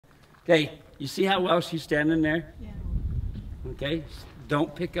Okay, you see how well she's standing there? Yeah. Okay,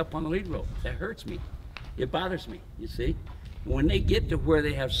 don't pick up on the lead rope. That hurts me. It bothers me, you see? When they get to where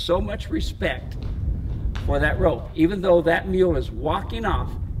they have so much respect for that rope, even though that mule is walking off,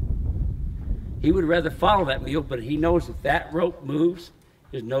 he would rather follow that mule, but he knows if that rope moves,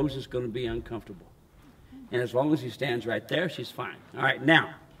 his nose is going to be uncomfortable. And as long as he stands right there, she's fine. All right,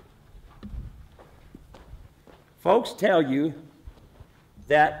 now, folks tell you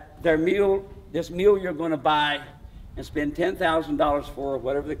that their mule, this mule you're going to buy and spend $10,000 for,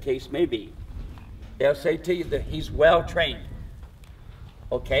 whatever the case may be, they'll say to you that he's well trained.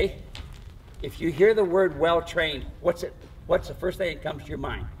 Okay? If you hear the word well trained, what's the first thing that comes to your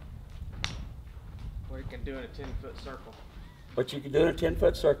mind? What you can do in a 10-foot circle. What you can do in a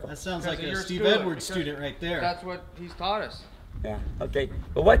 10-foot circle. That sounds like a Steve schooler, Edwards student right there. That's what he's taught us. Yeah, okay.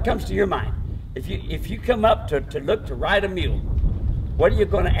 But what comes to your mind? If you come up to look to ride a mule, what are you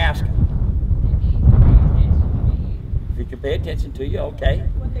going to ask him? If he can pay attention to you, okay.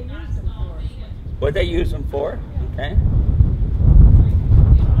 What they use them for. What they use them for, okay.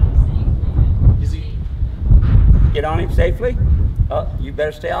 Is he? Get on him safely? Oh, you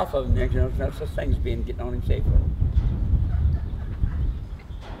better stay off of him. There's no such thing as getting on him safely.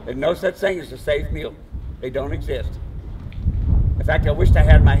 There's no such thing as a safe mule. They don't exist. In fact, I wished I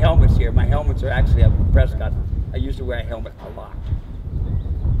had my helmets here. My helmets are actually up in Prescott. I used to wear a helmet a lot.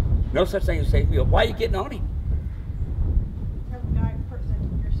 No such thing as a safe mule. Why are you getting on him? Have the guy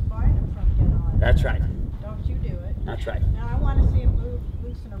that you're spying him from get on. That's right. Don't you do it. That's right. Now I want to see him move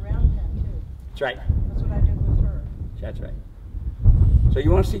loose and around him too. That's right. That's what I did with her. That's right. So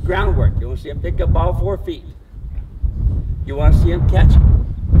you want to see groundwork. You want to see him pick up all 4 feet. You want to see him catch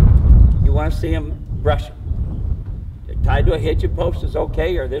him. You want to see him brush him. Tied to a hitching post is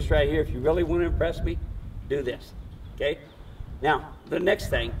okay, or this right here. If you really want to impress me, do this. Okay? Now, the next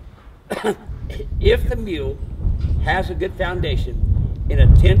thing, if the mule has a good foundation in a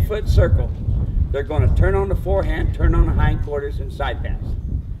 10-foot circle, they're going to turn on the forehand, turn on the hindquarters, and side pass.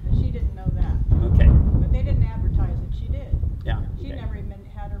 And she didn't know that. Okay. But they didn't advertise it. She did. Yeah. She Okay. never even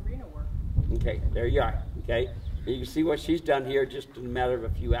had arena work. Okay, there you are. Okay? You can see what she's done here just in a matter of a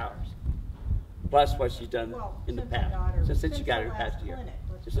few hours. Plus what she's done in the past. Since she got her past year.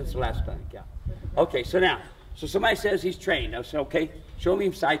 Since the last clinic, yeah. Okay, so now, so somebody says he's trained. I say, okay, show me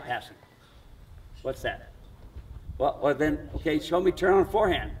him side passing. What's that? Well, then, okay, show me turn on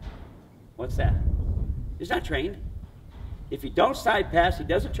forehand. What's that? He's not trained. If he don't side pass, he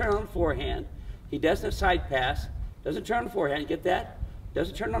doesn't turn on the forehand. He doesn't side pass, doesn't turn on the forehand. You get that?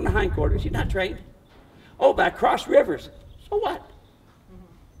 Doesn't turn on the hindquarters. He's not trained. Oh, but I cross rivers. So what?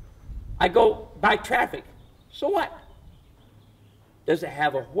 I go by traffic. So what? Does it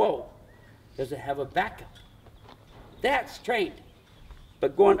have a whoa? Does it have a backup? That's trained.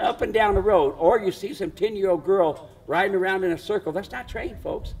 But going up and down the road, or you see some 10-year-old girl riding around in a circle, that's not trained,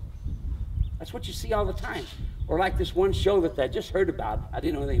 folks. That's what you see all the time. Or like this one show that I just heard about, I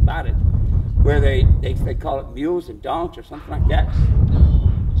didn't know anything about it, where they call it mules and donks or something like that.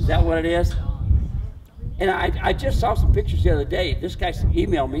 Is that what it is? And I just saw some pictures the other day. This guy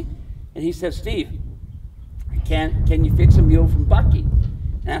emailed me, and he said, Steve, can you fix a mule from bucking?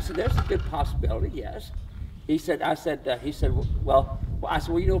 And I said, there's a good possibility, yes. He said, well,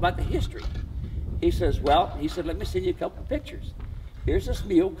 you know about the history. He says, let me send you a couple of pictures. Here's this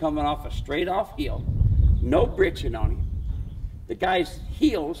mule coming off a straight off hill, no britching on him. The guy's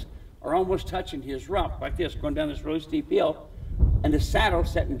heels are almost touching his rump, like this, going down this really steep hill, and the saddle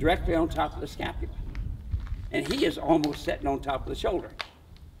sitting directly on top of the scapula. And he is almost sitting on top of the shoulder.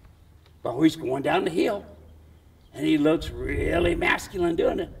 Well, he's going down the hill, and he looks really masculine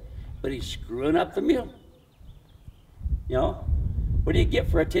doing it, but he's screwing up the mule. You know, what do you get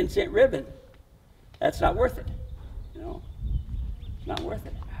for a 10-cent ribbon? That's not worth it. You know, it's not worth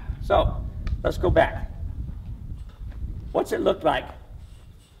it. So, let's go back. What's it look like?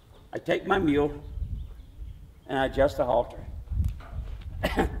 I take my mule, and I adjust the halter.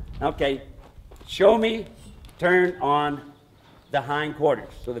 Okay, show me turn on the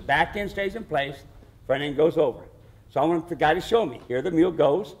hindquarters. So the back end stays in place, front end goes over. So I want the guy to show me. Here the mule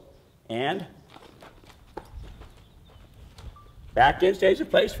goes, and back end stays in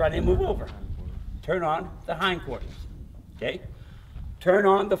place, front end move over. Turn on the hindquarters. Okay? Turn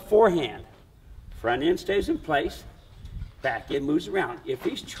on the forehand. Front end stays in place, back end moves around. If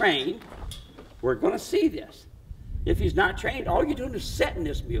he's trained, we're going to see this. If he's not trained, all you're doing is setting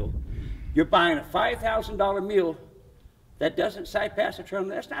this mule. You're buying a $5,000 mule that doesn't side pass or turn on.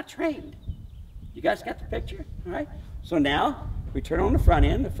 That's not trained. You guys got the picture? All right? So now we turn on the front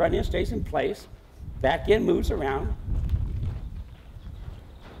end. The front end stays in place. Back end moves around.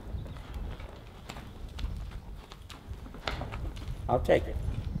 I'll take it.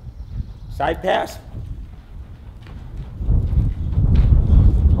 Side pass.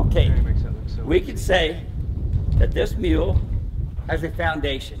 Okay, Mary makes that look so we easy. could say that this mule has a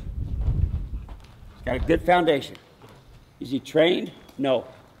foundation. He's got a good foundation. Is he trained? No.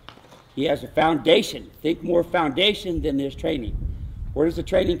 He has a foundation. Think more foundation than his training. Where does the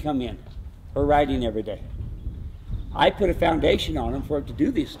training come in? Her riding every day. I put a foundation on him for him to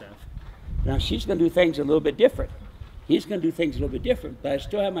do this stuff. Now she's going to do things a little bit different. He's going to do things a little bit different, but I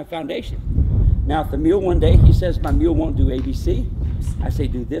still have my foundation. Now if the mule one day, he says my mule won't do ABC, I say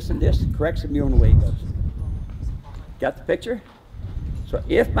do this and this, corrects the mule and away it goes. Got the picture? So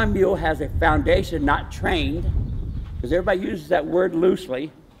if my mule has a foundation, not trained, because everybody uses that word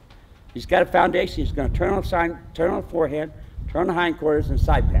loosely, he's got a foundation, he's going to turn on the forehead, turn on the hindquarters, and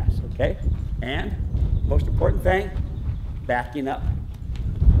side pass, okay? And, most important thing, backing up.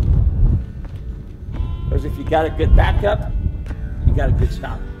 Because if you got a good backup, you got a good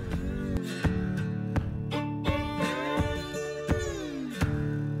stop.